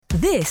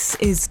This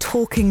is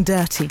Talking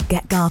Dirty,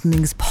 Get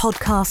Gardening's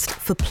podcast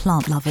for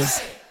plant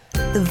lovers.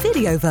 The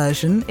video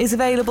version is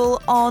available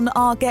on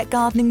our Get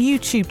Gardening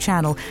YouTube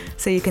channel,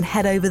 so you can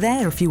head over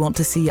there if you want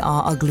to see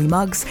our ugly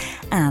mugs,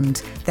 and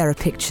there are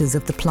pictures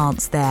of the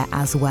plants there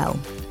as well.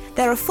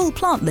 There are full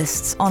plant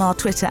lists on our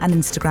Twitter and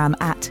Instagram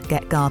at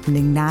Get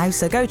Gardening Now,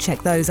 so go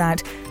check those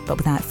out. But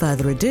without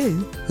further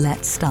ado,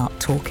 let's start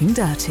talking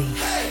dirty.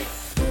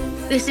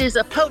 This is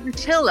a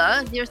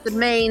potentilla. Here's the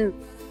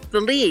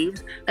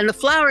leaves, and the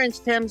flowering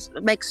stems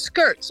make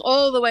skirts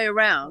all the way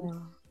around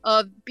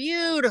of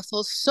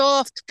beautiful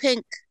soft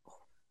pink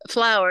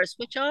flowers,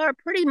 which are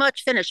pretty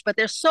much finished, but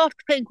they're soft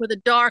pink with a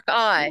dark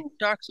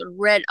sort of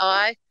red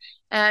eye.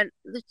 And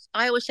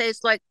I always say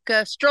it's like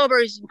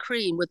strawberries and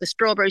cream with the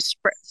strawberries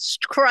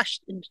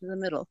crushed into the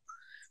middle.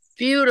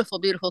 Beautiful,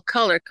 beautiful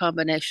color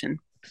combination.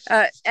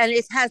 And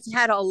it has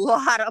had a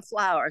lot of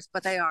flowers,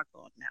 but they are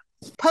gone now.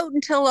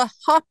 Potentilla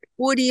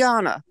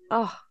hopwoodiana.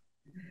 Oh,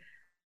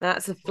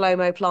 that's a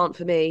Flomo plant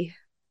for me.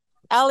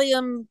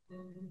 Allium,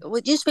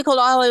 what used to be called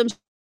Allium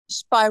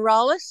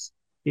spiralis.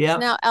 Yeah.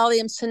 Now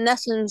Allium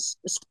senescens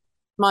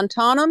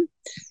montanum.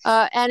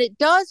 And it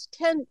does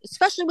tend,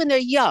 especially when they're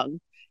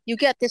young, you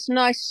get this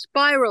nice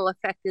spiral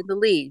effect in the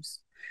leaves.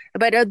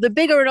 But the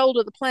bigger and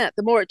older the plant,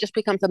 the more it just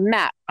becomes a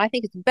mat. I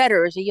think it's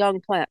better as a young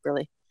plant,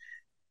 really.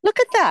 Look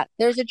at that.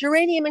 There's a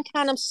geranium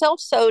incanum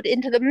self-sowed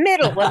into the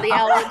middle of the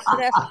Allium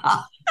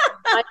senescens.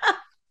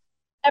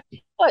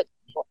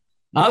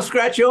 I'll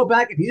scratch your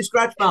back if you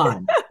scratch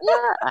mine.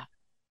 Yeah.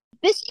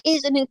 This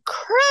is an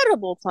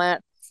incredible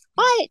plant.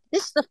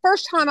 This is the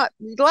first time,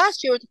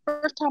 last year was the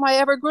first time I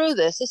ever grew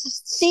this. This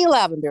is sea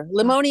lavender,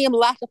 Limonium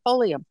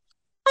latifolium.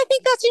 I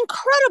think that's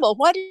incredible.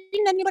 Why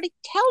didn't anybody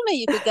tell me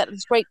you could get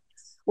this great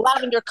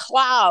lavender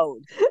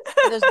cloud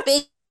with those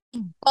big,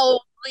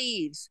 bold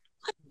leaves?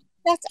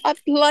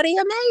 That's bloody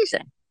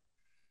amazing.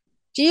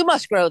 So you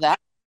must grow that.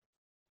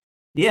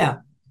 Yeah.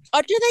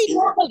 Or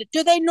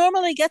do they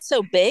normally get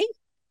so big?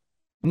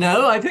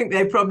 No, I think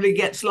they probably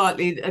get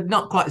slightly,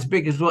 not quite as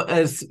big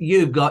as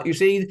you've got. You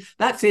see,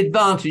 that's the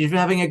advantage of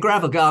having a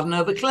gravel garden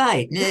over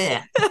clay.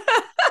 Yeah.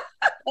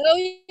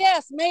 Oh,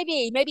 yes,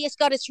 maybe. Maybe it's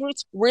got its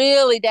roots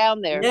really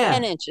down there,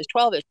 10 inches,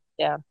 12 inches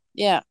down.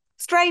 Yeah.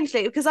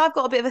 Strangely, because I've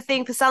got a bit of a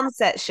thing for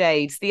sunset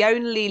shades. The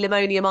only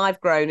Limonium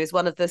I've grown is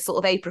one of the sort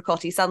of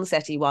apricot-y,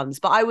 sunset-y ones.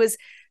 But I was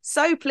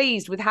so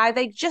pleased with how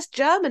they just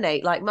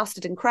germinate like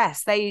mustard and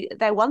cress.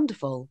 They're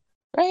wonderful.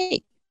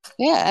 Great.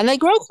 Yeah, and they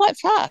grow quite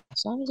fast.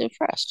 I was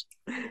impressed.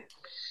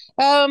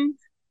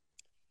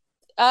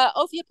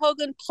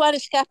 Ophiopogon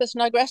platyscapus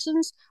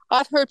nigrescens.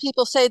 I've heard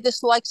people say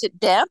this likes it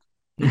damp.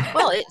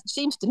 Well, it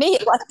seems to me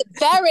it likes it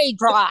very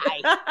dry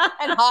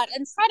and hot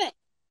and sunny.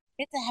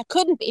 It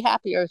couldn't be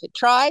happier if it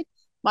tried.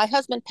 My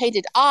husband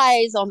painted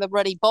eyes on the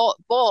ruddy ball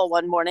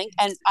one morning,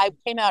 and I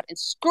came out and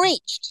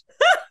screeched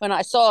when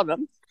I saw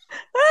them.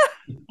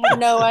 I had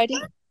no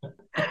idea.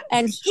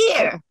 And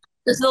here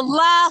is the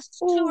last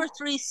 2 or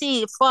 3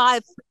 seeds,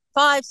 five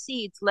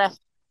seeds left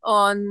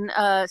on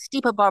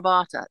Stipa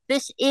barbata.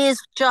 This is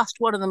just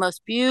one of the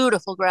most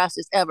beautiful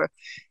grasses ever.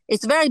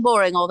 It's very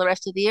boring all the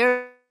rest of the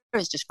year.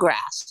 It's just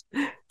grass.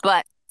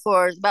 But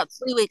for about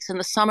 3 weeks in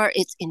the summer,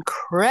 it's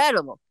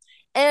incredible.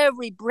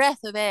 Every breath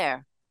of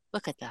air.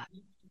 Look at that.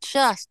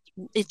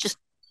 It just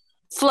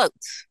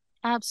floats.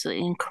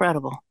 Absolutely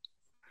incredible.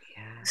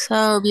 Yeah.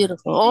 So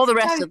beautiful. All the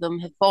rest of them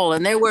have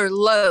fallen. There were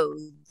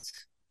loads.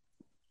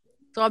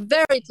 So I'm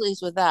very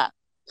pleased with that.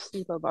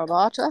 Stipa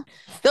barbata.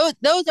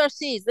 Those are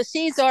seeds. The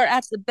seeds are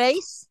at the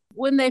base.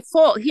 When they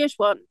fall, here's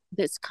one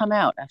that's come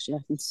out. Actually,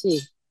 I can see.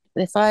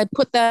 If I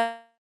put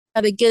that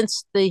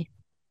against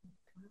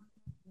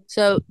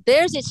so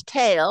there's its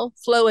tail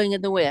flowing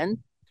in the wind.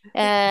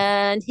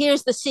 And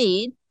here's the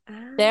seed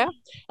there.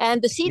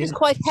 And the seed is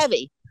quite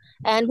heavy.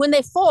 And when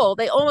they fall,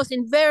 they almost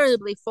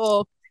invariably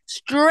fall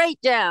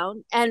straight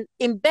down and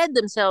embed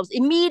themselves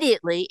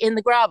immediately in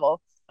the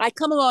gravel. I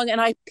come along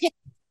and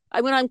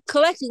when I'm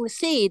collecting the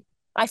seed,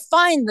 I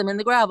find them in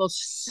the gravel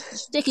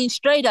sticking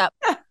straight up,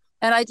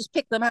 and I just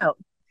pick them out.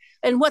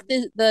 And what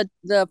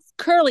the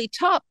curly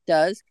top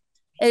does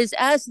is,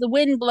 as the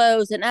wind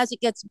blows and as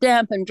it gets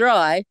damp and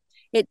dry,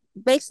 it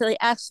basically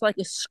acts like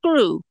a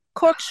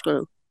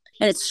corkscrew,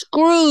 and it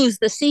screws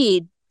the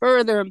seed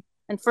further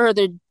and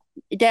further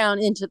down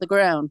into the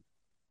ground.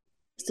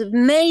 It's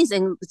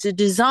amazing. It's a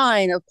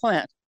design of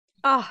plant.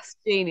 Oh, it's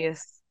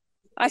genius.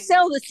 I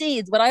sell the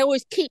seeds, but I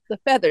always keep the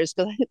feathers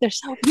because I think they're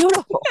so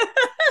beautiful.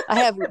 I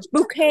have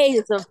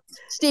bouquets of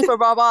Stipa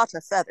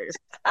barbata feathers.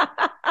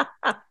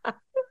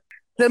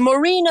 The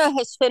Morena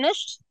has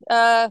finished.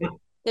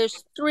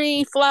 There's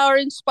 3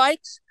 flowering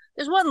spikes.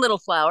 There's one little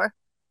flower.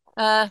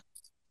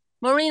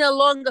 Morena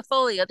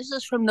longifolia. This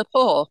is from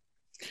Nepal.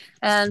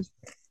 And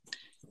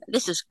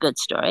this is a good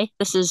story.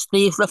 This is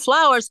the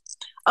flowers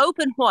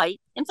open white.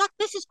 In fact,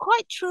 this is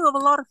quite true of a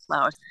lot of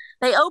flowers.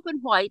 They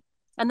open white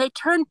and they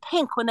turn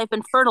pink when they've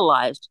been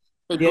fertilized.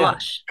 They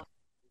blush.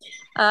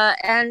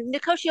 And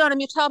Nicotiana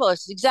mutabilis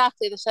is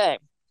exactly the same.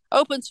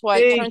 opens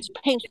white, See, turns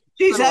pink.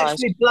 she's fertilized.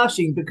 actually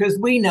blushing because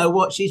we know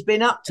what she's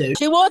been up to.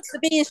 She wants the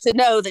bees to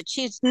know that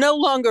she's no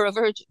longer a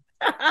virgin.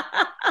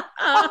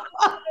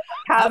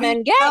 Come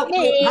and get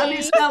me. Have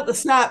you smelt the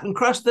sap and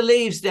crushed the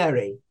leaves,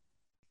 Derry?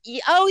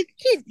 Oh,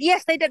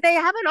 yes, they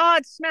have an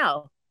odd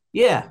smell.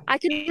 Yeah.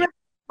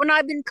 When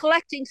I've been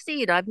collecting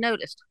seed, I've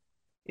noticed.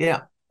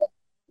 Yeah.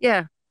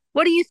 Yeah.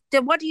 What do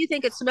you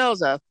think it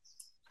smells of?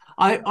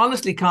 I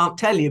honestly can't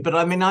tell you, but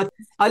I mean,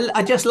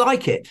 I just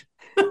like it.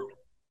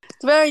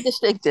 It's very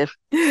distinctive.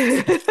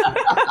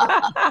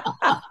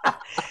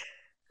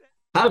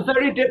 How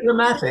very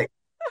diplomatic.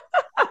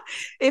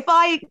 If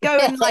I go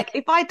and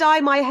if I dye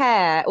my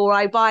hair or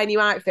I buy a new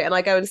outfit and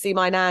I go and see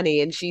my nanny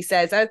and she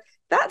says, "Oh,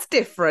 that's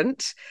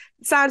different,"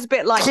 it sounds a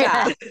bit like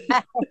that.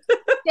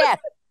 Yeah,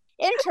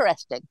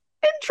 interesting.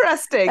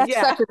 Interesting. That's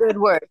yeah, such a good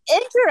word.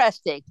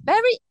 Interesting.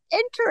 Very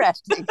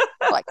interesting.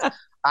 Like,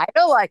 I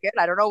don't like it.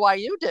 I don't know why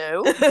you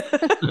do.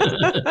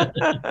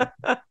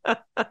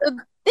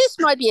 This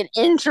might be an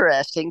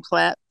interesting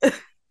plant.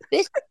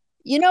 This.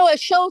 A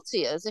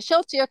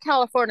Schultzia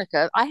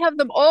californica. I have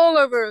them all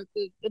over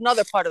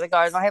another part of the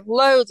garden. I have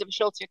loads of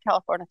Schultzia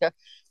californica,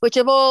 which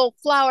have all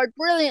flowered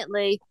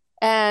brilliantly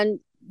and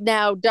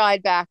now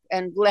died back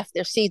and left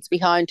their seeds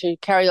behind to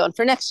carry on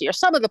for next year.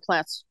 Some of the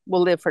plants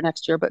will live for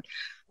next year, but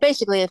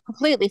basically have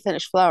completely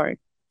finished flowering.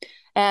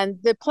 And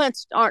the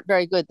plants aren't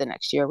very good the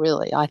next year,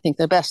 really. I think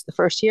they're best the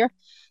first year.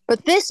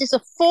 But this is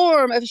a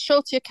form of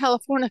Schultzia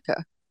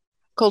californica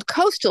called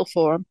coastal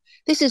form.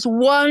 This is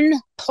one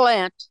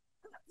plant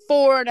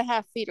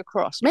 4.5 feet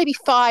across, maybe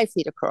 5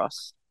 feet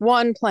across,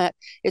 one plant.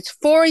 It's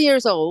 4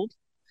 years old.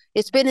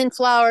 It's been in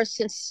flower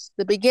since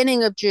the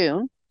beginning of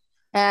June.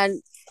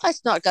 And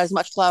it's not got as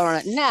much flower on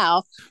it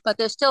now, but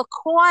there's still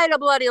quite a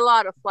bloody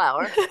lot of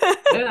flower.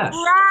 Yeah.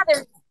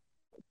 Rather,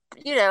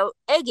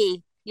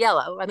 eggy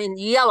yellow. I mean,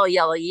 yellow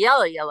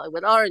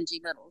with orangey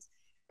middles.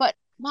 But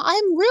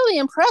I'm really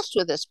impressed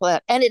with this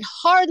plant. And it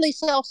hardly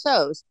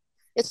self-sows.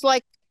 It's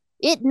like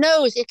it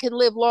knows it can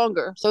live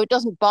longer, so it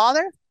doesn't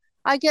bother.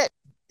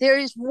 There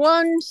is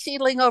one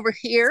seedling over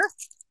here.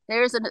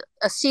 There's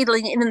a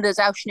seedling in the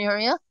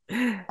Zauschneria.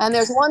 And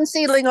there's one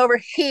seedling over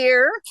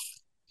here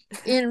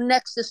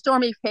next to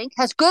Stormy Pink.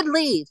 Has good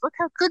leaves. Look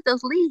how good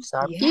those leaves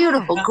are. Yeah.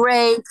 Beautiful,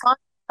 gray,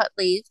 cut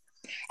leaves.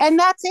 And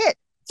that's it.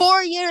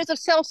 4 years of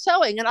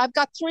self-sowing, and I've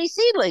got 3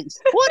 seedlings.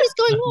 What is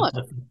going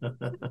on?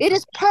 It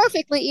is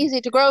perfectly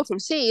easy to grow from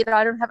seed.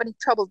 I don't have any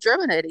trouble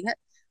germinating it.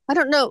 I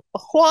don't know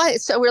why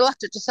it's so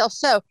reluctant to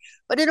self-sow.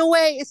 But in a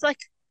way, it's like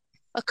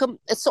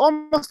it's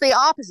almost the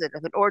opposite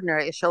of an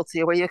ordinary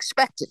Schultzia where you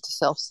expect it to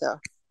self-sow.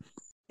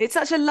 It's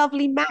such a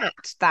lovely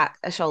mat, that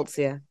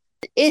Schultzia.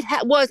 It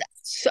was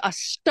a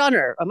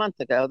stunner a month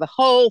ago. The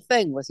whole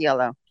thing was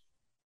yellow.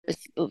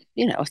 It's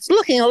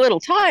looking a little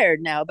tired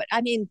now, but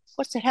I mean,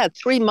 what's it had?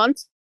 3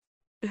 months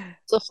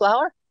of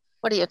flower?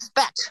 What do you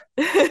expect?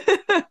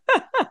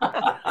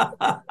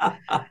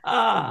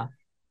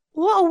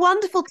 What a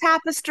wonderful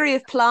tapestry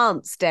of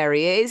plants,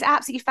 Derry. It is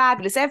absolutely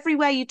fabulous.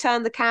 Everywhere you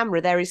turn the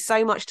camera, there is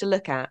so much to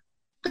look at.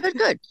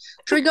 Good.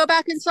 Should we go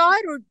back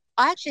inside? Or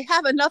I actually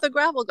have another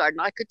gravel garden.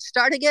 I could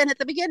start again at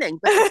the beginning,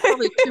 but it's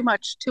probably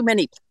too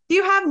many. Do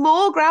you have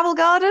more gravel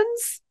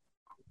gardens?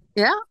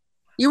 Yeah.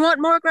 You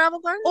want more gravel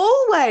gardens?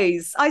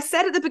 Always. I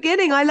said at the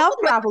beginning, I love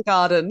gravel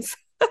gardens.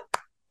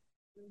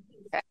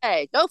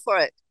 Hey, go for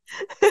it.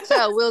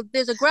 So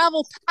there's a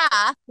gravel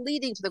path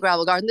leading to the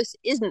gravel garden. This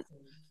isn't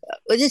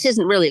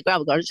really a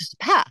gravel garden, it's just a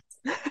path.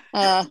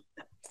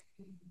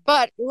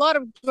 But a lot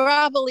of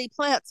gravelly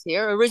plants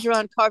here.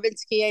 Erigeron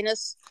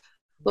carvinskianus,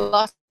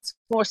 lots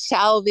more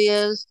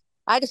salvias,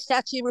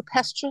 Agastache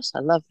rupestris. I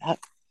love that.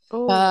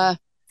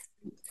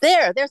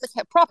 There's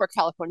a proper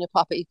California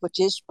poppy, which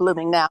is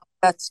blooming now.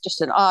 That's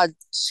just an odd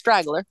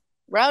straggler.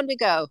 Round we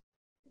go.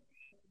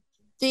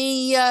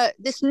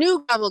 This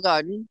new gravel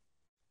garden,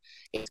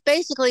 it's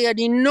basically an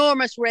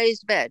enormous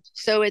raised bed.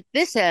 So at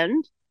this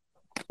end,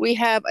 we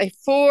have a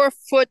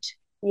 4-foot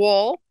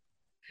wall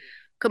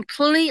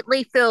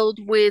completely filled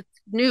with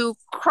new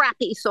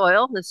crappy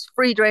soil that's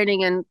free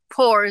draining and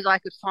poor as I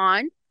could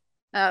find,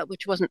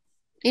 which wasn't,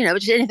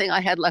 just anything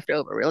I had left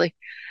over really.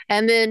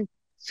 And then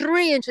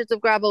 3 inches of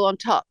gravel on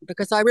top,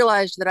 because I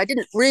realized that I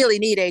didn't really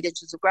need 8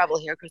 inches of gravel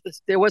here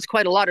because there was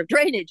quite a lot of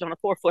drainage on a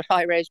 4-foot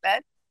high raised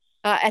bed.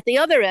 At the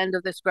other end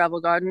of this gravel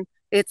garden,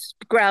 it's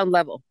ground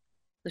level.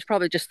 There's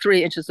probably just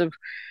 3 inches of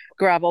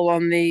gravel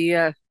on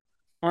the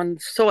on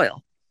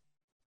soil,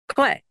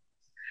 clay.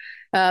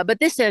 But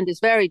this end is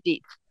very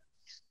deep,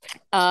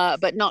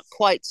 but not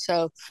quite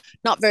so,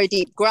 not very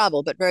deep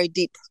gravel, but very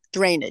deep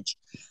drainage.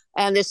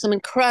 And there's some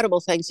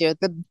incredible things here.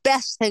 The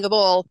best thing of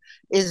all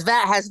is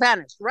that has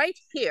vanished right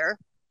here,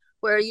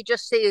 where you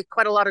just see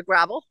quite a lot of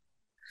gravel.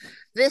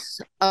 This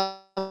a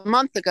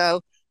month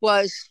ago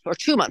was, or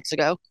 2 months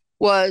ago,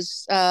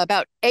 was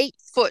about 8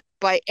 foot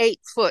by 8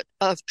 foot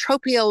of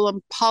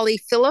Tropiolum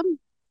polyphyllum.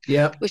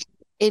 Yeah. Which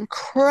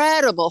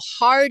incredible,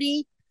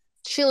 hardy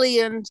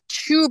Chilean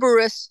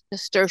tuberous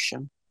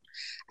nasturtium.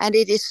 And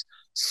it is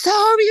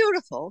so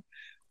beautiful.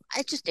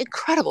 it's just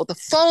incredible. The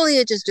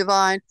foliage is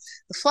divine.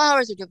 The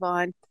flowers are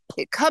divine.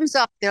 It comes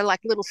up. They're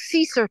like little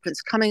sea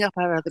serpents coming up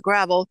out of the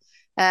gravel.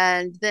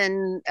 And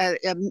then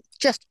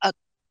just a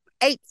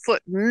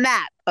 8-foot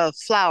mat of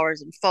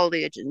flowers and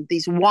foliage and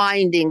these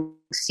winding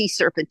sea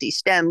serpenty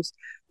stems.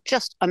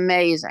 Just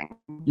amazing.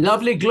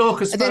 Lovely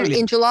glaucous And then foliage.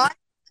 in July,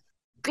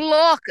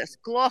 glaucous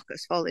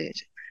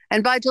foliage.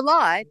 And by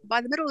the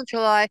middle of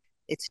July,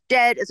 it's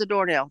dead as a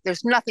doornail.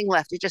 There's nothing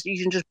left. You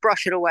can just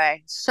brush it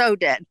away. So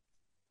dead.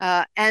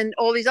 And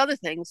all these other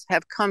things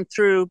have come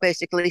through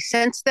basically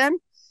since then.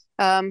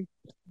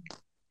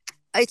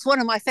 It's one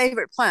of my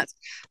favorite plants.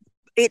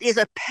 It is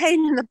a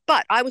pain in the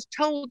butt. I was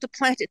told to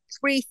plant it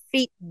 3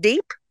 feet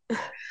deep.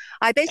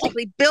 I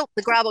basically built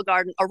the gravel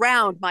garden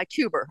around my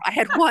tuber. I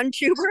had one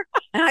tuber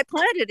and I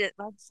planted it.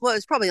 Well, it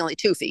was probably only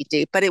 2 feet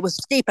deep, but it was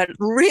deep and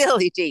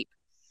really deep.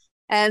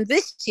 And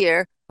this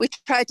year we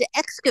tried to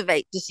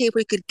excavate to see if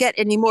we could get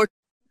any more.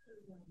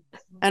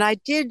 And I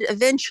did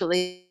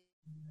eventually.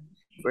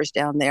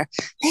 Down there.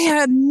 They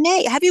are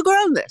amazing. Have you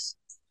grown this?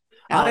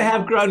 I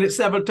have grown it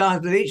several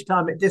times, but each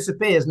time it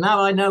disappears.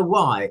 Now I know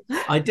why.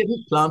 I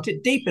didn't plant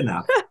it deep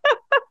enough.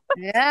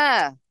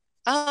 Yeah.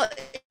 Oh,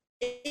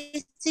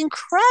 it's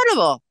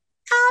incredible.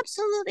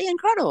 Absolutely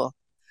incredible.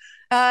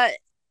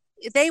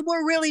 They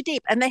were really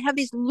deep, and they have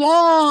these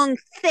long,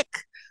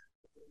 thick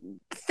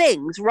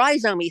things,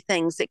 rhizomy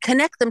things that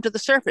connect them to the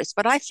surface.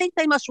 But I think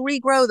they must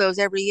regrow those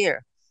every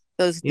year.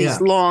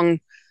 These long.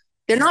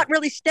 They're not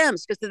really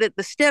stems because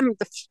the stem,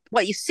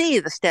 what you see,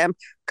 the stem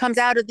comes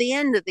out of the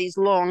end of these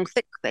long,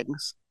 thick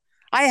things.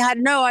 I had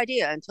no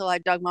idea until I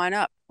dug mine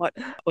up what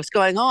was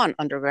going on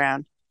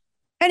underground.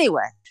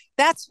 Anyway,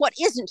 that's what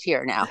isn't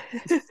here now.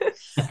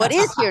 What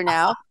is here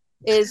now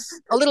is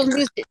a little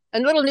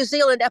New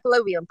Zealand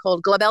epilobium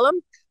called glabellum,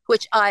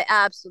 which I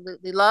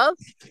absolutely love.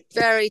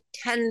 Very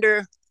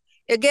tender.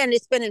 Again,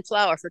 it's been in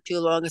flower for too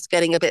long. It's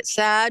getting a bit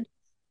sad.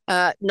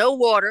 No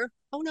water.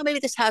 Oh no, maybe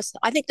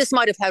I think this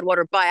might have had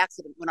water by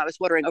accident when I was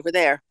watering over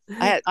there.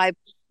 I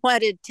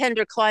planted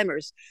tender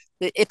climbers,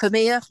 the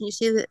Ipomoea. You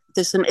see that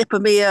there's some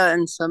Ipomoea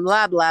and some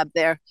lab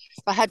there.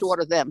 I had to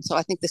water them, so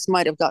I think this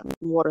might have gotten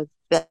water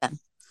then.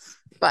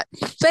 But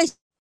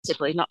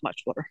basically, not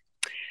much water.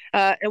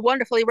 A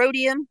wonderful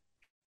erodium.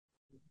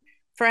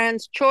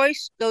 Fran's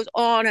Choice goes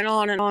on and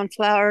on and on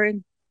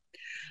flowering.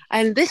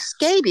 And this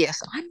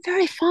scabious, I'm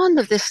very fond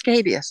of this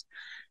scabious.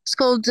 It's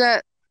called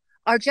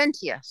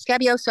Argentea,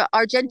 Scabiosa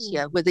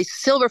argentea, with the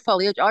silver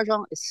foliage.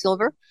 Argent is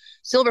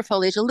silver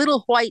foliage, a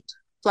little white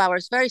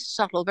flowers, very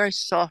subtle, very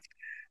soft.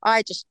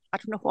 I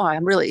don't know why.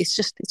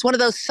 It's one of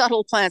those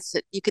subtle plants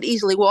that you could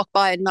easily walk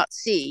by and not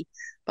see,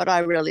 but I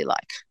really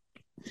like.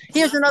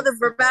 Here's another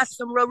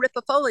Verbascum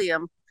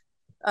roripifolium,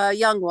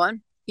 young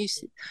one.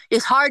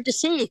 It's hard to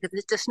see because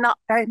there's just not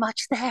very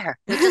much there.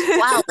 There's just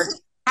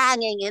flowers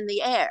hanging in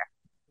the air.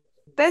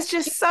 There's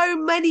just so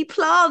many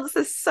plants.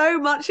 There's so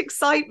much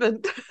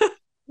excitement.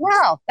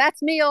 Wow,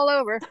 that's me all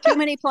over. Too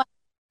many plants.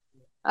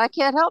 I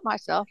can't help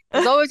myself.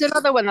 There's always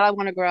another one that I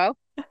want to grow.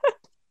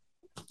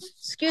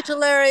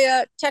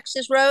 Scutellaria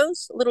Texas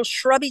Rose, a little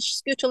shrubby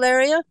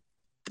Scutellaria.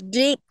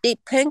 Deep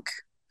pink.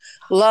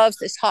 Loves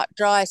this hot,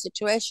 dry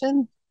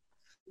situation.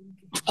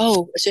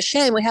 Oh, it's a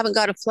shame we haven't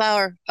got a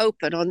flower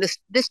open on this.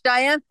 This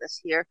dianthus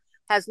here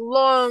has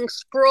long,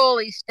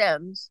 scrawly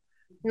stems,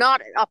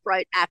 not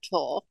upright at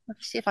all.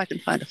 Let's see if I can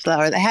find a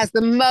flower that has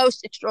the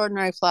most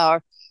extraordinary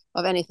flower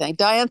of anything.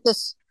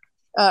 Dianthus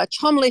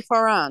Chumley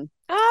Farran.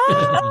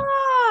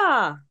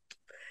 Ah!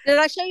 Did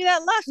I show you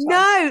that last time?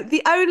 No,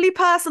 the only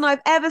person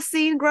I've ever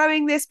seen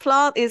growing this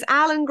plant is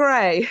Alan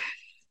Gray.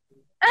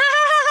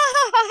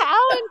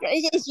 Alan,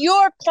 it's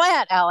your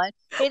plant, Alan.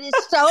 It is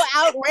so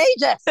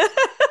outrageous.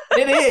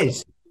 It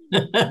is.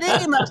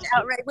 The most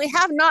outrageous. We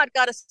have not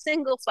got a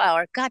single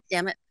flower. God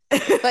damn it.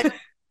 But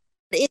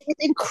it's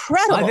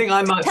incredible. I think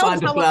I might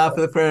find a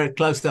flower for a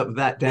close-up of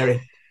that,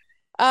 Derry.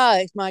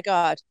 Oh my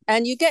God.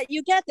 And you get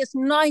this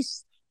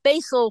nice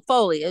basal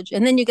foliage,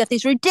 and then you get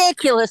these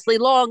ridiculously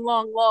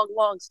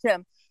long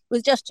stem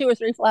with just 2 or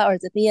 3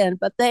 flowers at the end,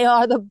 but they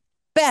are the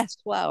best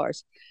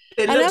flowers.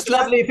 It looks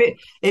lovely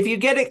if you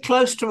get it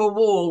close to a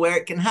wall where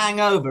it can hang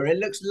over. It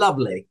looks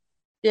lovely.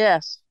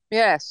 Yes.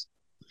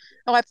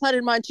 Oh, I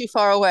planted mine too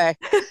far away.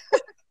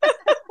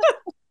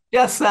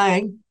 Just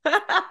saying.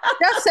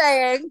 Just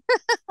saying.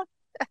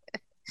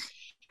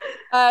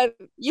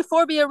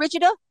 Euphorbia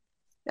rigida.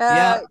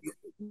 Yeah.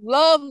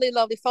 Lovely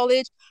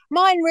foliage.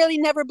 Mine really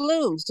never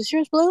blooms. Does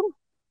yours bloom?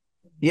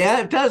 Yeah,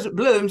 it does. It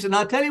blooms. And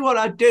I tell you what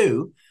I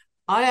do.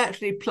 I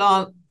actually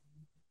plant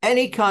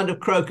any kind of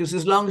crocus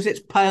as long as it's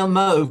pale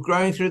mauve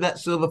growing through that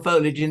silver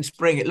foliage in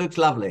spring. It looks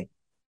lovely.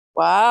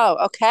 Wow.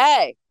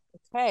 Okay.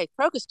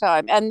 Crocus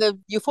time. And the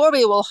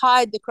euphorbia will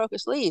hide the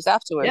crocus leaves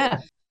afterwards.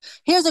 Yeah.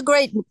 Here's a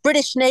great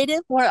British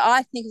native where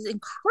I think is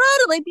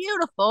incredibly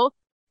beautiful.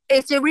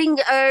 It's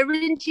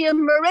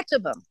Eryngium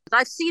maritimum.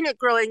 I've seen it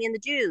growing in the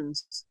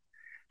dunes.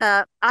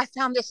 I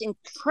found this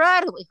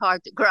incredibly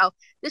hard to grow.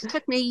 This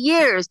took me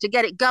years to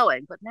get it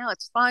going, but now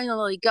it's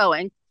finally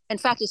going. In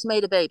fact, it's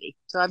made a baby,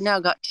 so I've now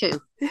got 2.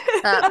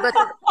 But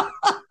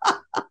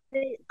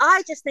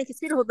I just think it's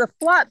beautiful.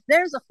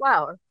 There's a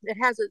flower. It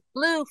has a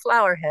blue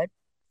flower head.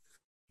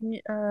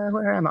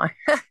 Where am I?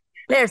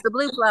 There's the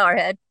blue flower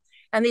head,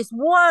 and these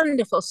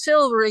wonderful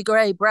silvery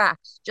gray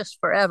bracts just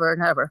forever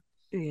and ever.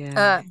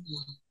 Yeah.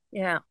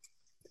 Yeah.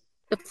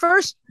 The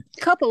first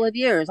couple of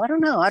years, I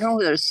don't know. I don't know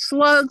whether there's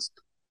slugs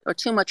or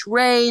too much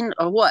rain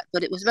or what,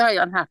 but it was very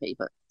unhappy.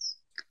 But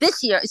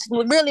this year, I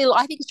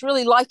think it's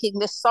really liking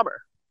this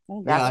summer.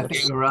 Yeah, I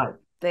think you're right.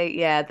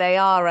 They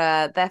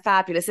are. They're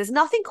fabulous. There's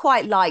nothing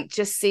quite like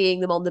just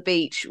seeing them on the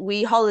beach.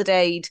 We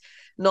holidayed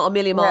not a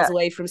million miles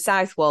away from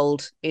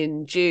Southwold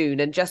in June,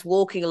 and just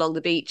walking along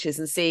the beaches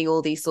and seeing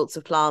all these sorts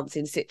of plants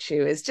in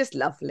situ is just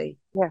lovely.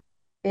 Yeah,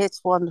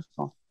 it's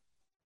wonderful.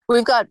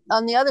 We've got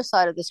on the other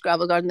side of this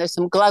gravel garden, there's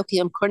some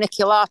Glaucium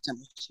corniculatum,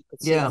 which you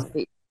could see on the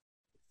beach.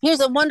 Here's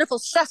a wonderful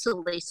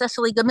Cecily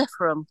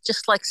gamiferum,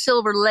 just like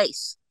silver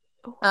lace,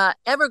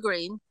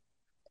 evergreen.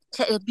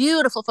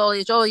 Beautiful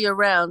foliage all year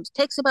round.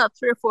 Takes about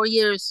 3 or 4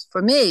 years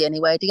for me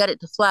anyway to get it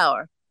to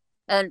flower.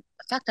 And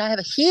in fact, I have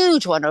a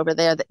huge one over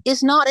there that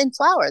is not in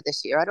flower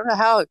this year. I don't know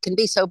how it can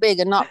be so big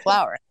and not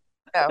flowering.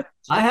 So.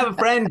 I have a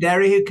friend,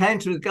 Derry, who came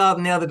to the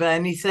garden the other day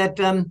and he said,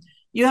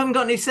 you haven't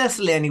got any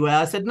Cecily anywhere?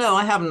 I said, no,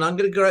 I haven't. I'm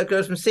going to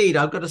grow some seed.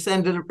 I've got to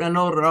send an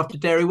order off to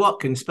Derry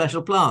Watkins,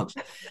 special plants.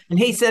 And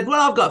he said,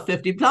 well, I've got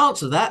 50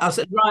 plants of that. I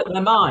said, right,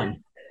 they're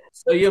mine.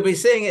 So you'll be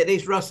seeing it at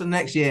East Ruston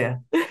next year.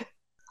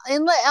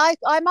 And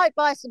I might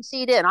buy some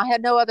seed in. I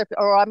had no other,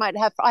 or I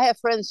have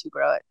friends who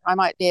grow it. I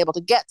might be able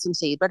to get some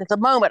seed, but at the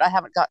moment I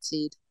haven't got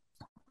seed.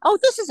 Oh,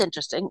 this is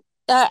interesting.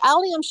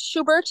 Allium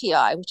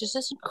schubertii, which is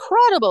this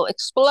incredible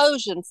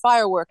explosion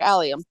firework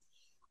allium.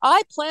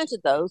 I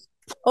planted those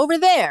over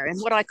there in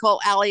what I call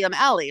Allium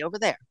Alley over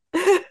there.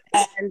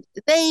 And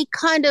they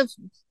kind of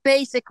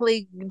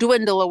basically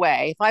dwindle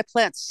away. If I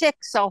plant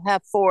 6, I'll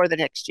have 4 the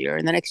next year.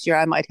 And the next year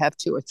I might have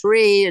 2 or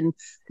 3, and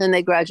then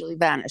they gradually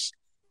vanish.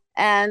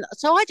 And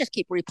so I just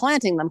keep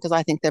replanting them because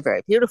I think they're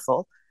very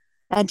beautiful.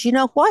 And you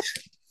know what?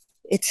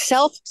 It's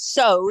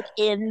self-sowed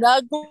in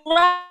the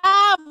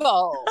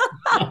gravel.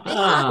 This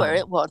is where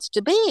it wants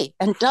to be.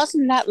 And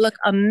doesn't that look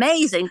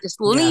amazing?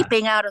 Just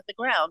leaping out of the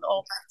ground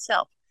all by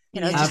itself.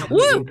 Just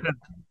woo!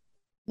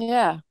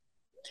 Yeah.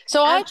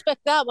 So I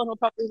expect that one will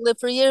probably live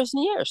for years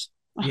and years.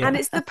 Yeah. And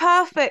it's the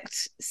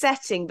perfect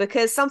setting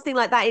because something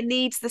like that, it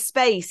needs the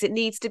space. It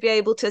needs to be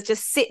able to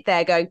just sit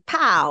there going,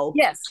 pow.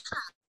 Yes.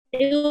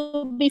 It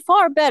would be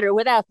far better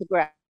without the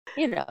grass.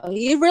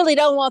 You really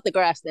don't want the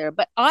grass there,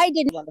 but I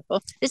did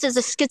wonderful. This is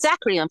a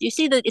schizachyrium. You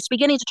see that it's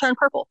beginning to turn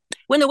purple.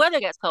 When the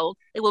weather gets cold,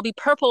 it will be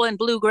purple and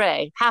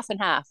blue-gray, half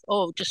and half.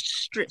 Oh, just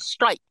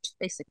striped,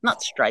 basically.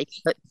 Not striped,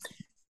 but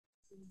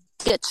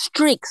get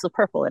streaks of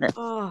purple in it.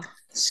 Oh.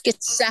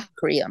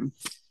 Schizachyrium.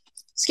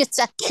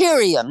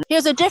 Schizachyrium.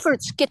 Here's a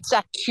different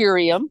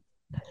schizachyrium.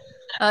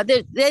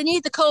 They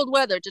need the cold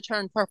weather to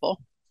turn purple,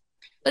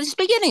 but it's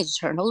beginning to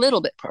turn a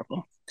little bit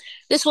purple.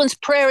 This one's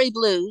Prairie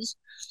Blues,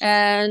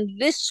 and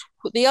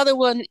the other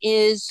one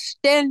is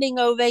Standing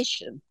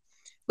Ovation,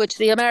 which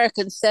the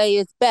Americans say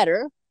is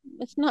better.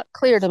 It's not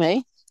clear to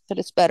me that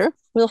it's better.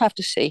 We'll have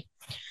to see.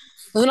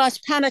 There's a nice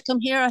panicum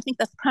here. I think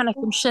that's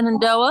Panicum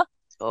Shenandoah.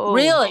 Oh.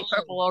 Really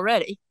purple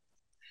already.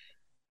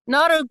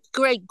 Not a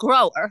great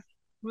grower,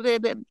 a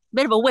bit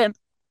of a wimp,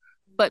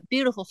 but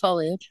beautiful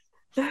foliage.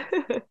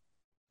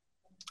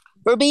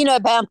 Verbena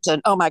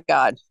Bampton. Oh my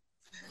God.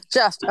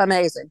 Just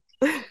amazing.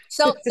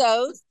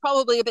 Celsos,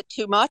 probably a bit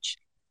too much.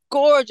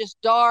 Gorgeous,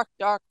 dark,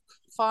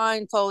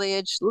 fine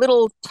foliage,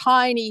 little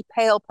tiny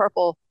pale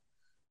purple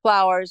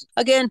flowers.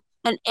 Again,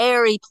 an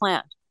airy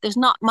plant. There's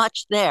not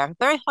much there.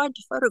 Very hard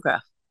to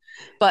photograph,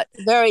 but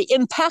very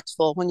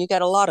impactful when you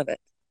get a lot of it.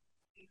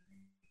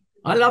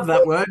 I love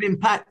that word,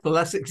 impactful.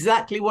 That's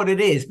exactly what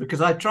it is, because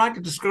I tried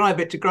to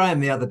describe it to Graham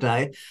the other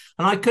day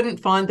and I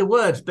couldn't find the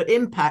words, but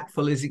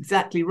impactful is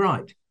exactly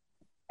right.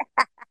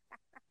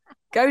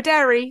 Go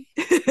Derry.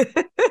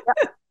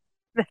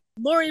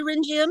 More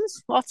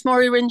eryngiums, lots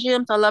more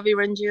eryngiums. I love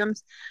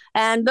eryngiums.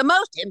 And the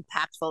most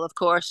impactful, of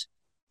course,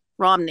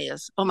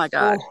 rhomnias. Oh my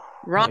God.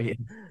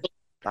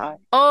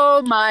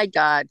 Oh my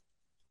God.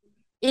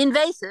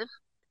 Invasive,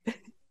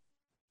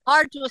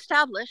 hard to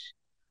establish,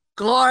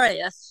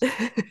 glorious.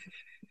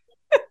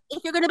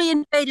 If you're going to be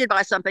invaded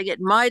by something,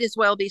 it might as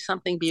well be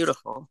something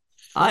beautiful.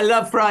 I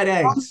love fried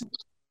eggs.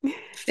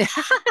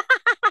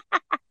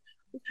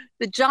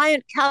 The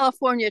giant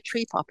California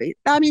tree poppy.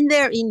 I mean,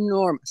 they're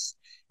enormous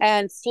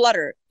and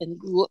flutter in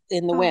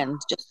the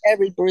wind. Just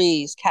every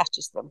breeze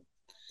catches them.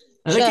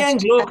 And again,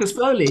 glaucous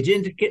foliage,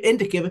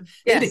 indicative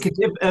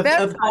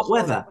of hot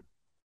weather.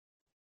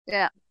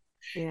 Yeah.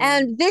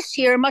 And this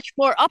year, much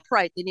more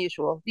upright than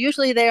usual.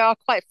 Usually they are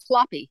quite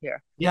floppy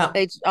here. Yeah.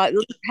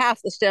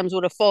 Half the stems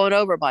would have fallen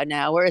over by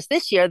now, whereas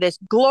this year there's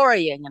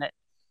glorying in it.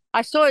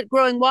 I saw it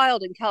growing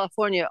wild in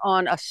California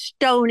on a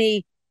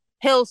stony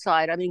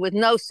hillside, I mean, with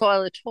no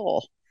soil at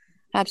all.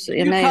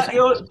 Absolutely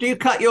amazing. Do you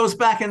cut yours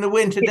back in the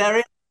winter,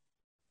 Derry?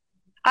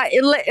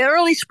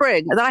 Early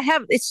spring.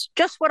 It's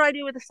just what I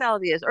do with the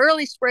salvias.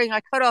 Early spring,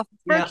 I cut off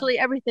virtually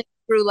everything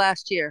grew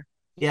last year.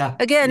 Yeah.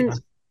 Again,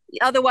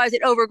 Otherwise,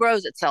 it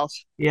overgrows itself.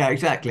 Yeah,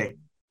 exactly.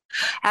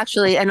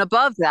 Actually, and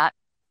above that,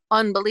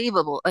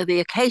 unbelievable, the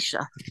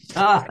acacia.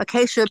 Ah,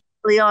 Acacia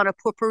Liana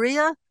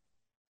purpurea,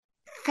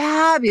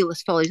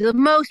 fabulous foliage, the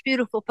most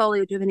beautiful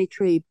foliage of any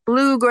tree.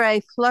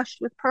 Blue-gray, flushed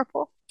with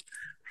purple,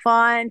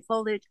 fine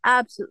foliage,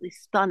 absolutely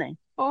stunning.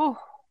 Oh.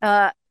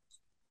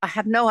 I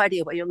have no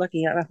idea what you're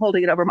looking at. I'm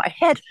holding it over my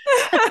head.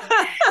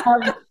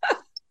 um,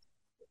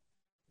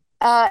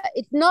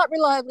 it's not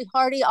reliably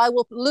hardy. I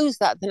will lose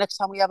that the next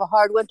time we have a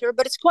hard winter,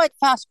 but it's quite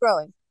fast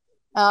growing.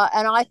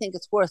 And I think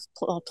it's worth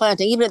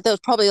planting, even if those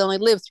probably only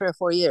live 3 or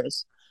 4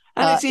 years.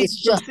 and it's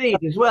easy from seed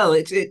as well.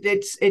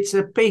 It's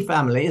a pea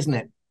family, isn't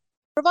it?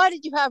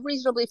 Provided you have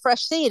reasonably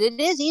fresh seed, it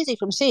is easy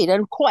from seed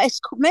and it's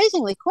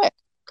amazingly quick.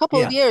 A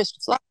couple of years to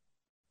flower.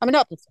 I mean,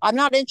 I'm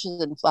not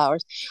interested in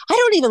flowers. I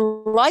don't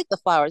even like the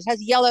flowers. It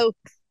has yellow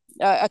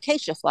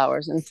acacia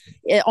flowers and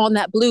on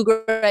that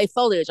blue-gray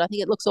foliage. I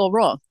think it looks all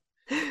wrong.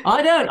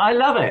 I don't. I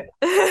love it.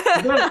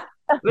 But,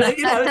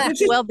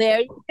 well,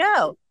 there you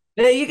go.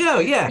 There you go.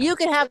 Yeah. You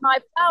can have my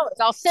flowers.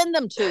 I'll send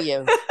them to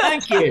you.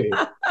 Thank you.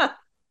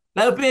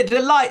 That'll be a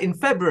delight in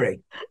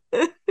February.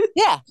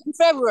 Yeah, in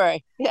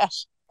February.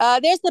 Yes.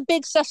 There's the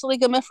big Cecily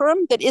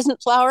gummiferum that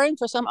isn't flowering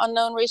for some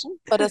unknown reason,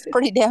 but it's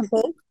pretty damn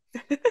big.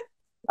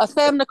 A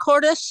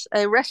Thamnocortis,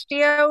 a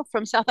Restio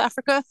from South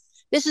Africa.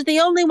 This is the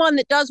only one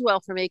that does well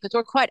for me because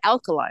we're quite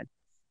alkaline.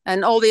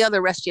 And all the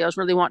other Restios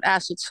really want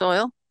acid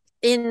soil.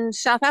 In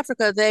South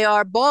Africa, they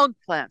are bog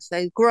plants.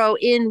 They grow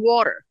in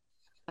water.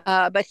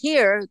 But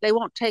here, they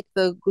won't take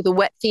the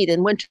wet feed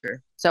in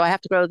winter. So I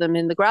have to grow them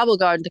in the gravel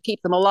garden to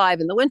keep them alive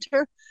in the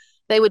winter.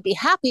 They would be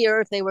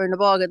happier if they were in a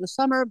bog in the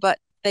summer, but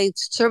they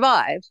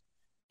survive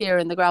here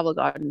in the gravel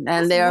garden.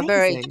 And they are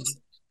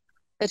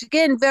it's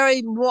again very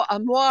a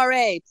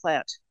moire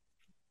plant.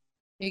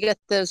 You get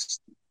those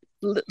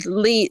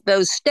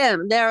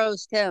narrow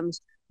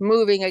stems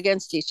moving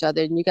against each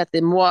other, and you got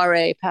the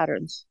moire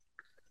patterns.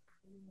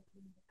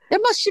 There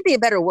should be a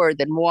better word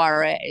than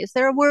moire. Is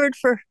there a word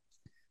for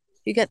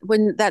you get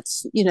when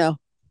that's,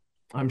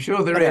 I'm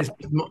sure there is,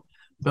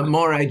 but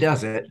moire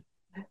does it.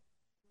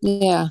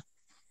 Yeah.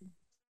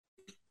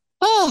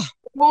 Oh,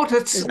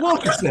 water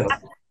silk.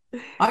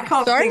 I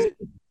can't think.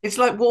 It's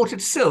like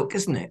watered silk,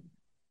 isn't it?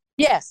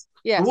 Yes.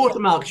 Yes. The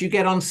watermarks you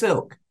get on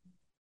silk.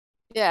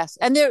 Yes.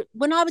 And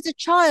when I was a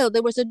child,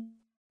 there was a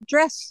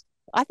dress,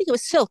 I think it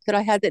was silk that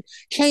I had that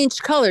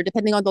changed color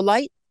depending on the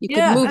light. You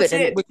could move it.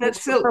 And that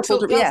silk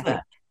does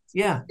that.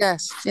 Yeah.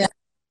 Yes. Yeah.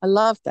 I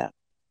love that.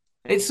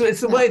 It's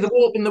the way the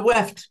warp and the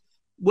weft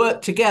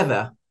work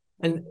together,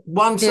 and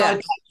one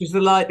side catches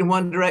the light in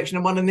one direction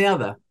and one in the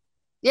other.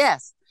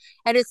 Yes.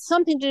 And it's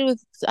something to do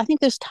with, I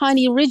think there's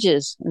tiny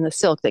ridges in the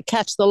silk that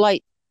catch the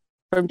light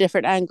from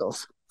different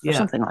angles or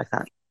something like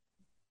that.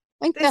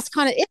 I think that's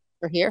kind of it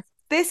for here.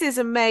 This is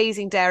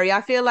amazing, Derry. I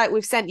feel like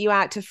we've sent you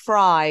out to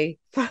fry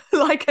for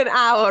like an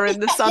hour in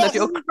the sun of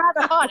your... It's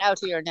rather hot out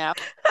here now.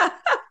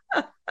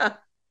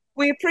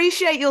 We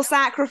appreciate your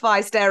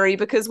sacrifice, Derry,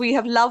 because we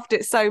have loved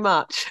it so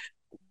much.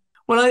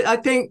 Well, I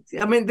think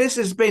this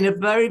has been a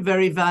very,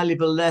 very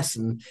valuable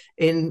lesson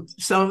in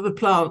some of the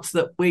plants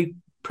that we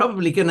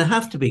probably going to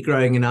have to be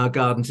growing in our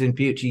gardens in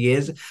future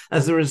years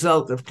as a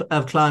result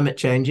of climate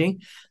changing.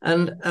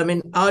 And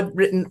I've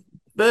written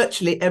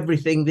virtually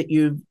everything that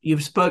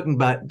you've spoken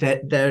about,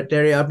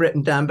 Derry. I've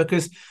written down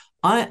because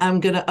I am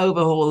going to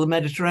overhaul the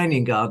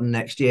Mediterranean garden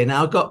next year.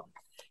 Now I've got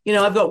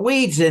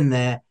weeds in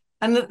there,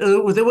 and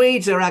the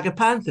weeds are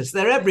agapanthus.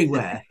 They're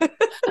everywhere.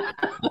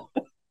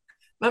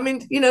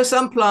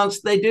 Some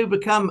plants, they do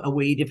become a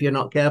weed if you're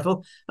not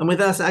careful, and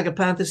with us,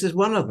 agapanthus is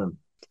one of them.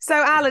 So,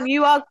 Alan,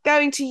 you are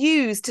going to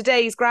use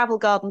today's gravel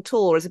garden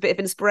tour as a bit of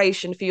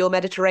inspiration for your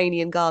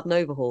Mediterranean garden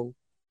overhaul.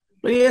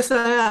 Well, yes,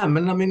 I am.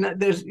 And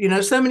there's,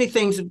 so many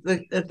things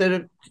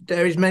that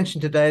Derry's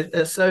mentioned today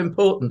are so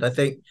important, I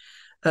think.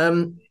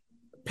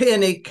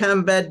 Peony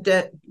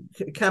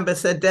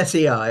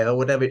Cambesedesii, or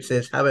whatever it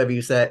says, however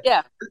you say it.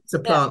 Yeah. It's a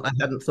plant I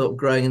hadn't thought of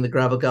growing in the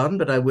gravel garden,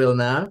 but I will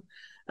now.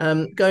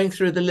 Going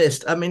through the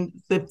list,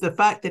 the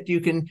fact that you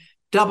can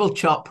double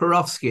chop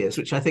perovskias,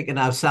 which I think are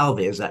now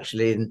salvias,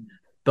 actually, in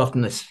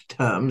botanist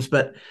terms,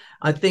 but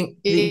I think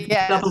you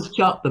can double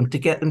chop them to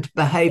get them to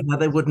behave how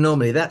they would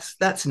normally.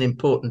 That's an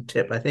important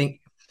tip, I think.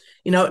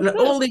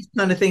 All these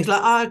kind of things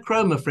like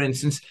Iochroma, for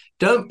instance,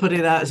 don't put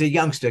it out as a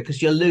youngster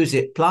because you'll lose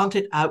it. Plant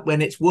it out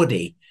when it's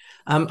woody.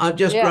 I've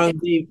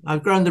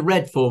grown the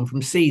red form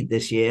from seed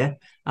this year,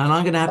 and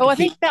I'm going to have I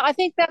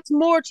think that's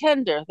more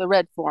tender, the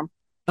red form.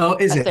 Oh,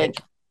 is it? Think.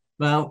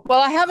 Well,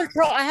 I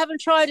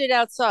haven't tried it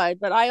outside,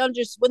 but I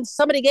understand when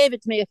somebody gave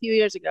it to me a few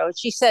years ago,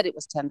 she said it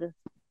was tender.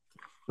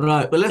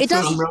 Right. Well, let's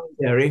prove them wrong,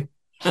 Derry.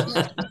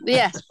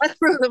 Yeah, let's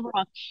prove them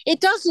wrong. It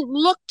doesn't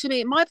look to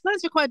me. My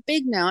plants are quite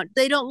big now.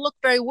 They don't look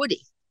very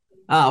woody.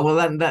 Well,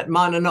 that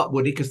mine are not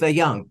woody because they're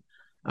young.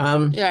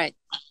 Right.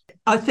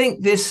 I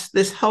think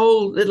this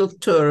whole little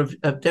tour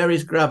of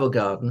Derry's gravel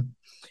garden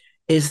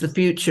is the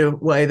future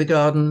way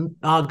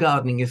our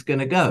gardening is going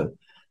to go.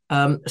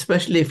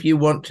 Especially if you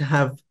want to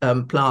have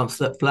plants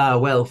that flower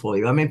well for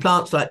you.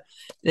 Plants like,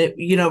 we're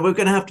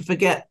going to have to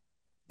forget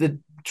the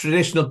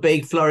traditional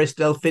big florist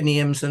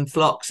delphiniums and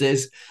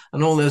phloxes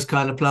and all those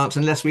kind of plants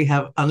unless we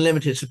have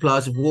unlimited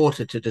supplies of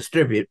water to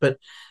distribute. But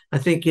I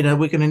think, we're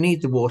going to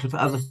need the water for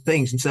other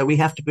things. And so we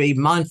have to be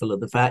mindful of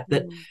the fact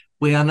that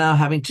we are now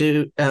having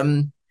to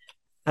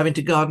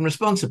garden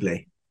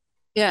responsibly.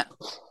 Yeah.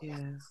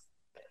 Yeah.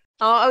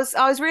 Oh,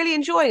 I was really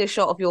enjoying a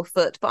shot of your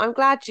foot, but I'm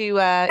glad you.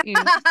 I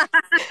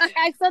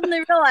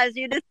suddenly realized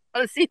you didn't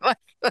want to see my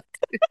foot.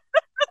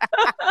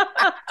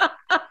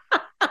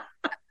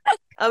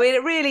 I mean,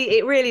 it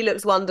really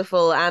looks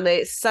wonderful, and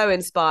it's so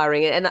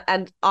inspiring.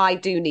 And I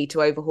do need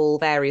to overhaul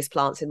various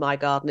plants in my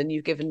garden, and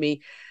you've given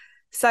me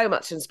so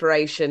much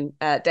inspiration,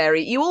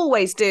 Derry. You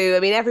always do. I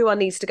mean, everyone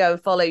needs to go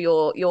and follow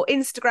your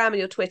Instagram and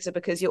your Twitter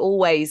because you're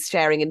always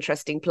sharing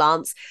interesting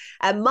plants.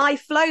 And my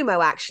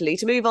FLOMO, actually,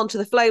 to move on to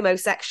the FLOMO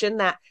section,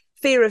 that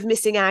fear of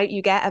missing out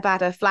you get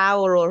about a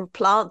flower or a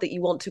plant that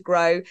you want to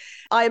grow.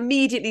 I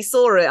immediately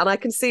saw it, and I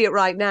can see it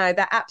right now,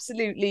 that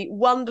absolutely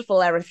wonderful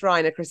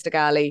Erythrina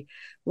Christogalli,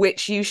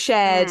 which you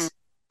shared,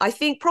 I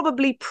think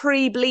probably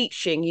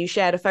pre-bleaching. You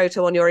shared a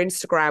photo on your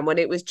Instagram when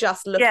it was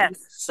just looking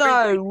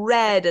so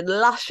red and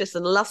luscious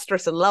and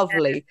lustrous and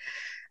lovely.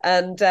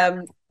 And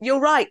you're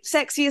right,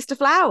 sexiest of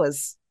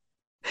flowers.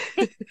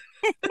 When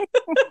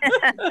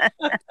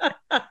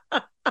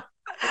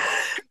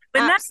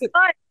that's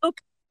fine, I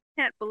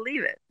can't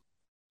believe it.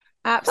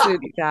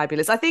 Absolutely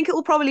fabulous. I think it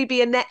will probably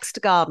be a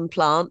next garden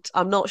plant.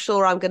 I'm not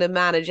sure I'm going to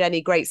manage any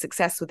great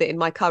success with it in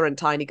my current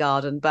tiny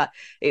garden, but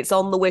it's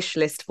on the wish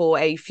list for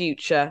a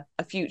future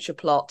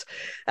plot.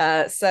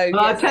 I'll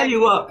tell you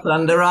what,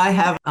 Thunder, I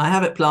have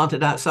it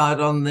planted outside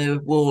on the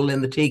wall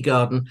in the tea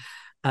garden.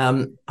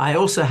 I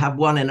also have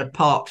one in a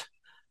pot.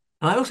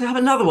 And I also have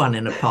another one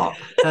in a pot,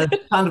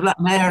 kind of like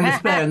Mare and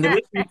Despair. And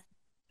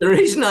the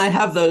reason I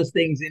have those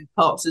things in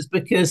pots is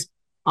because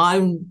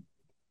I'm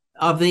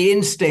of the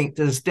instinct,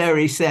 as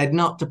Derry said,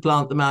 not to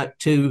plant them out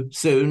too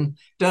soon.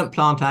 Don't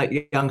plant out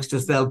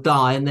youngsters, they'll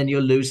die, and then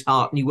you'll lose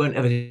heart and you won't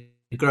ever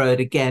grow it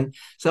again.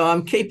 So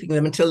I'm keeping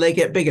them until they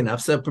get big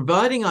enough. So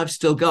providing I've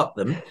still got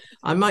them,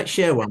 I might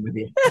share one with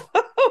you.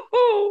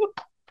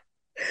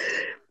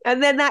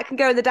 And then that can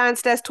go in the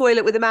downstairs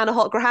toilet with a man of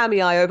hot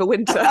Grahamii over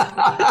winter.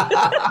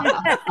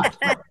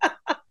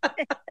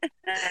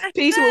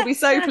 Peter will be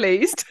so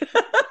pleased.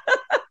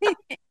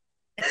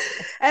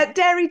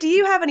 Derry, do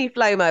you have any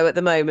FLOMO at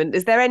the moment?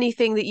 Is there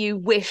anything that you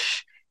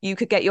wish you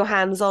could get your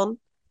hands on?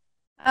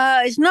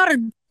 It's not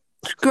a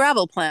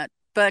gravel plant,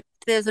 but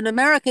there's an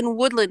American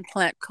woodland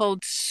plant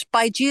called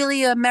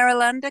Spigelia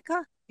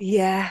marilandica.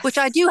 Yeah, which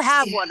I do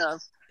have one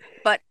of,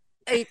 but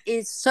it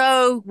is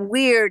so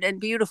weird and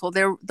beautiful.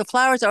 The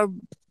flowers are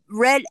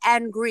red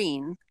and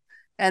green,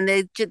 and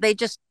they're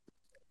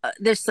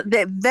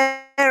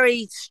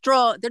very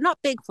strong. They're not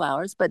big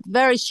flowers, but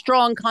very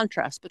strong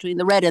contrast between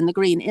the red and the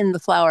green in the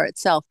flower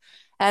itself.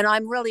 And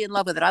I'm really in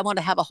love with it. I want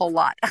to have a whole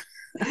lot.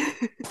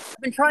 I've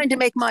been trying to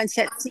make mine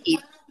set seed.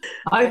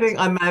 I think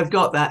I may have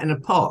got that in a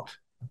pot.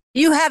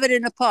 You have it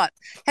in a pot.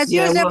 Has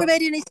yours ever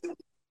made any seed?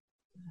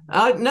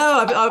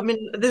 No, I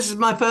mean, this is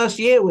my first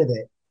year with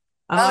it.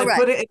 And I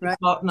put it in a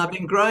pot, and I've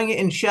been growing it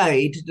in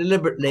shade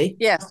deliberately.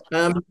 Yes.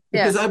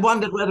 Because I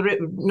wondered whether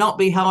it would not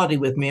be hardy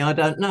with me. I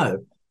don't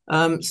know.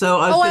 So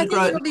I think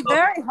it'll be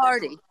very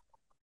hardy.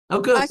 Oh,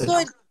 good.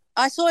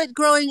 I saw it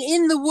growing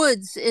in the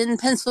woods in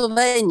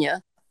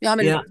Pennsylvania. I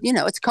mean,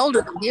 it's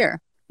colder than here.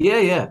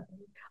 Yeah.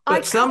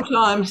 But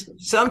sometimes,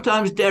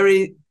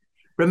 Derry,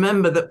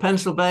 remember that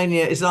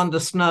Pennsylvania is under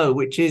snow,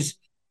 which is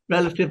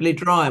relatively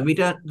dry, and they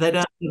don't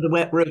have the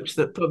wet roots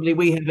that probably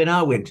we have in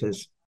our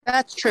winters.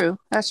 That's true.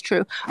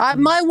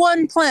 My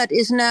one plant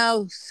is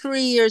now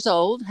 3 years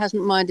old,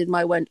 hasn't minded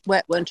my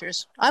wet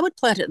winters. I would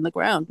plant it in the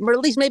ground, or at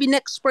least maybe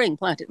next spring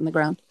plant it in the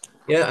ground.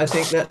 Yeah, I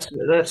think that's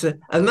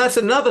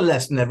another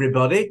lesson,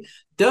 everybody.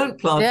 Don't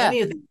plant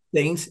any of these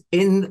things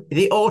in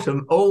the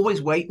autumn.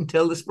 Always wait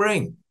until the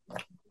spring.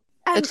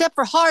 Except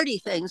for hardy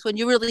things, when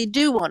you really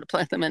do want to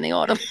plant them in the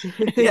autumn.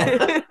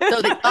 Yeah.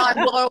 So they can't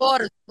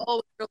water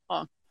all winter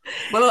long.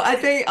 Well, I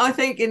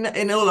think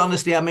in all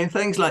honesty, I mean,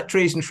 things like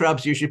trees and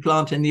shrubs you should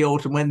plant in the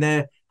autumn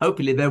when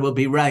hopefully there will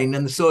be rain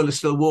and the soil is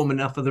still warm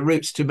enough for the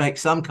roots to make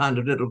some kind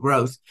of little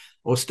growth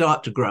or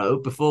start to grow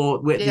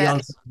before the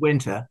onset of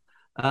winter.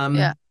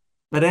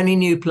 But any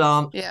new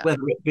plant,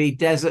 whether it be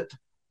desert,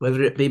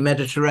 whether it be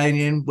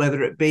Mediterranean,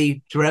 whether it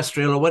be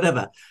terrestrial or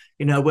whatever,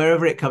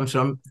 wherever it comes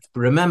from,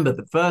 remember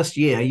the first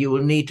year you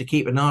will need to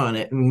keep an eye on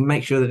it and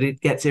make sure that it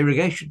gets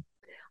irrigation.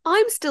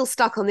 I'm still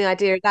stuck on the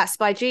idea of that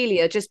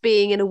Spigelia just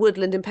being in a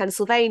woodland in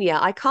Pennsylvania.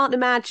 I can't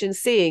imagine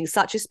seeing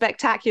such a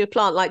spectacular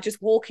plant, like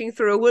just walking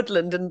through a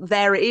woodland and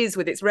there it is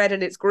with its red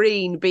and its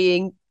green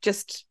being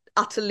just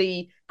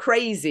utterly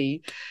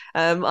crazy.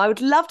 I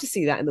would love to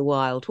see that in the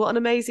wild. What an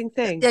amazing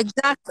thing.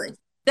 Exactly.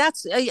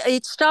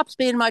 It stops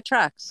me in my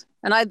tracks.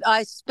 And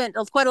I spent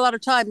quite a lot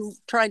of time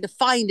trying to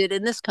find it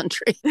in this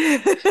country.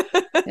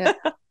 Yeah.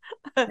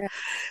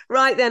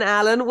 Right then,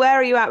 Alan, where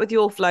are you at with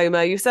your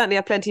FLOMO? You certainly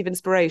have plenty of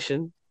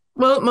inspiration.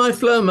 Well, my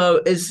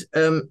Flomo is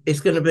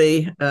going to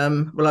be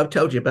well, I've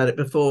told you about it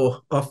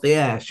before off the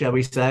air, shall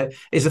we say,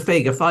 is a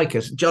fig, a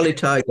ficus, Jolly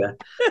Tiger.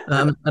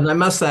 And I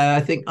must say,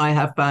 I think I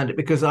have found it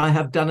because I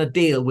have done a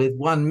deal with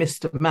one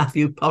Mr.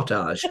 Matthew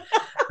Pottage.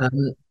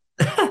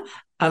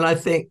 And I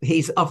think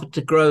he's offered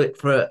to grow it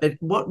for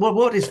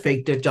what is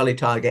fig to Jolly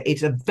Tiger?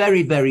 It's a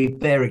very, very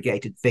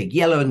variegated fig,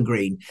 yellow and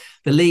green.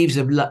 The leaves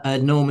are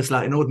enormous,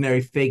 like an ordinary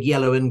fig,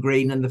 yellow and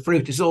green, and the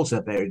fruit is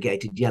also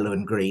variegated, yellow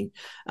and green.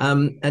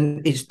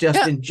 And it's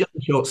just in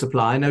short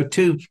supply. I know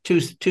two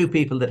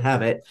people that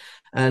have it,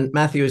 and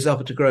Matthew has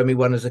offered to grow me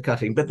one as a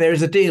cutting. But there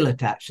is a deal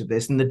attached to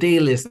this, and the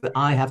deal is that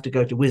I have to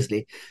go to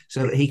Wisley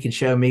so that he can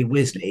show me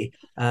Wisley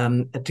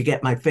to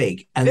get my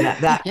fig, and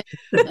that.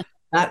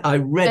 That I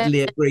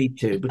readily agreed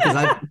to because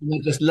I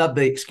just love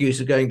the excuse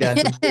of going down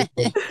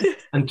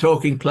and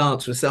talking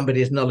plants with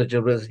somebody as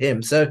knowledgeable as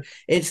him. So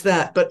it's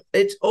that, but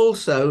it's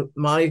also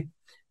my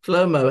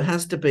Flomo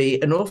has to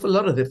be an awful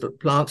lot of the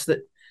plants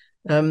that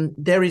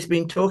Derry's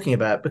been talking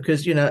about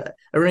because, Eryngium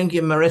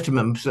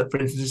maritimum, for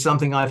instance, is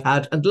something I've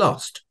had and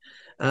lost.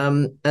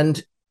 And,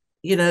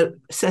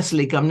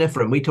 Cecily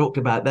gumniferum, we talked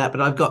about that,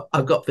 but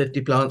I've got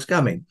 50 plants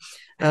coming.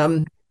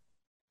 So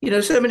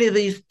many of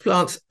these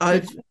plants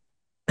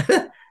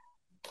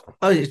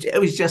it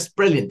was just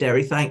brilliant,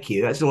 Derry. Thank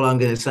you. That's all I'm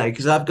going to say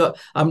because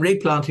I'm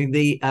replanting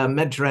the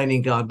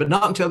Mediterranean garden, but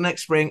not until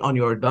next spring, on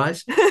your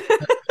advice.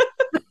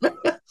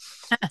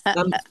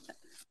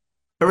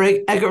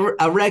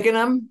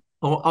 Oreganum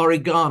or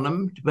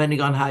oreganum, depending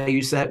on how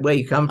you say it, where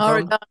you come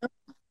from.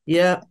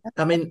 Yeah,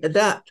 I mean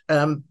that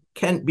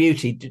Kent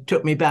Beauty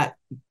took me back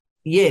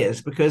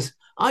years because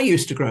I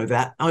used to grow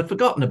that. I'd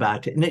forgotten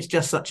about it, and it's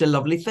just such a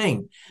lovely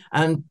thing.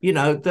 And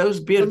those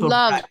beautiful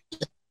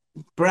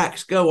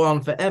bracts go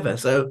on forever.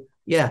 So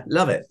yeah,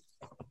 love it.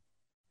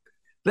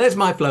 There's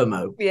my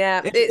Flomo.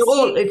 Yeah,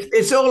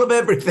 it's all of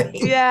everything.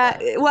 Yeah,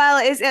 well,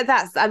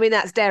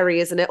 that's Derry,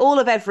 isn't it? All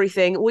of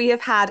everything. We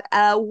have had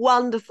a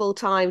wonderful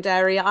time,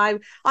 Derry. I'm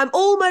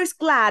almost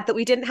glad that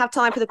we didn't have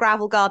time for the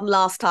gravel garden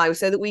last time,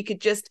 so that we could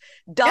just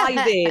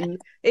dive in.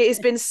 It has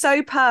been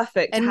so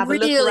perfect to have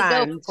really a look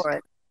around. Go for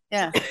it.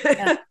 Yeah.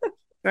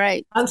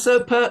 Right. And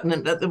so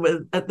pertinent at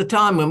the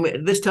time when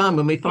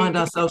we find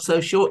ourselves so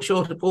short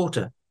of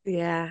water.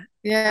 Yeah.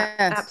 Yeah.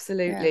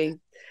 Absolutely. Yeah.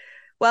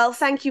 Well,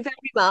 thank you very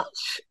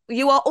much.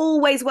 You are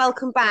always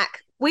welcome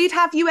back. We'd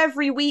have you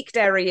every week,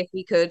 Derry, if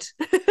we could.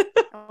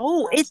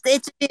 Oh, it's a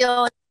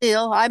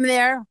deal. I'm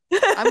there.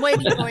 I'm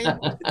waiting for you.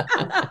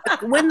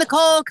 When the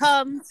call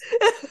comes.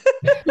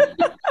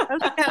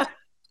 Okay.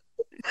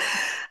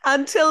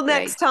 Until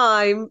next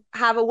time,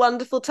 have a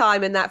wonderful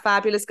time in that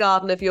fabulous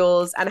garden of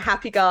yours, and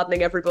happy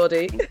gardening,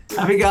 everybody.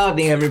 Happy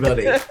gardening,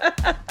 everybody.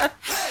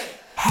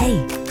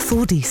 Hey,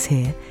 Thordis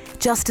here.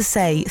 Just to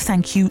say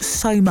thank you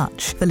so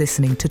much for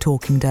listening to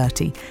Talking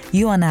Dirty.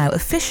 You are now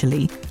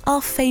officially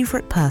our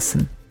favourite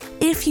person.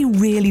 If you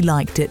really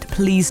liked it,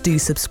 please do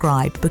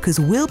subscribe because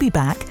we'll be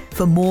back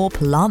for more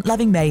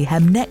plant-loving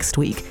mayhem next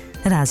week.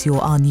 And as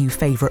you're our new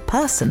favourite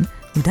person,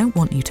 we don't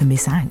want you to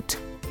miss out.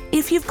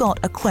 If you've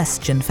got a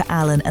question for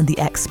Alan and the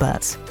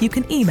experts, you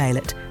can email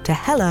it to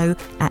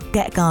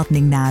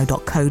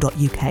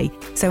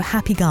hello@getgardeningnow.co.uk. So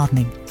happy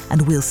gardening,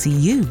 and we'll see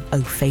you,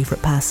 oh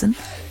favourite person,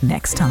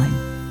 next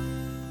time.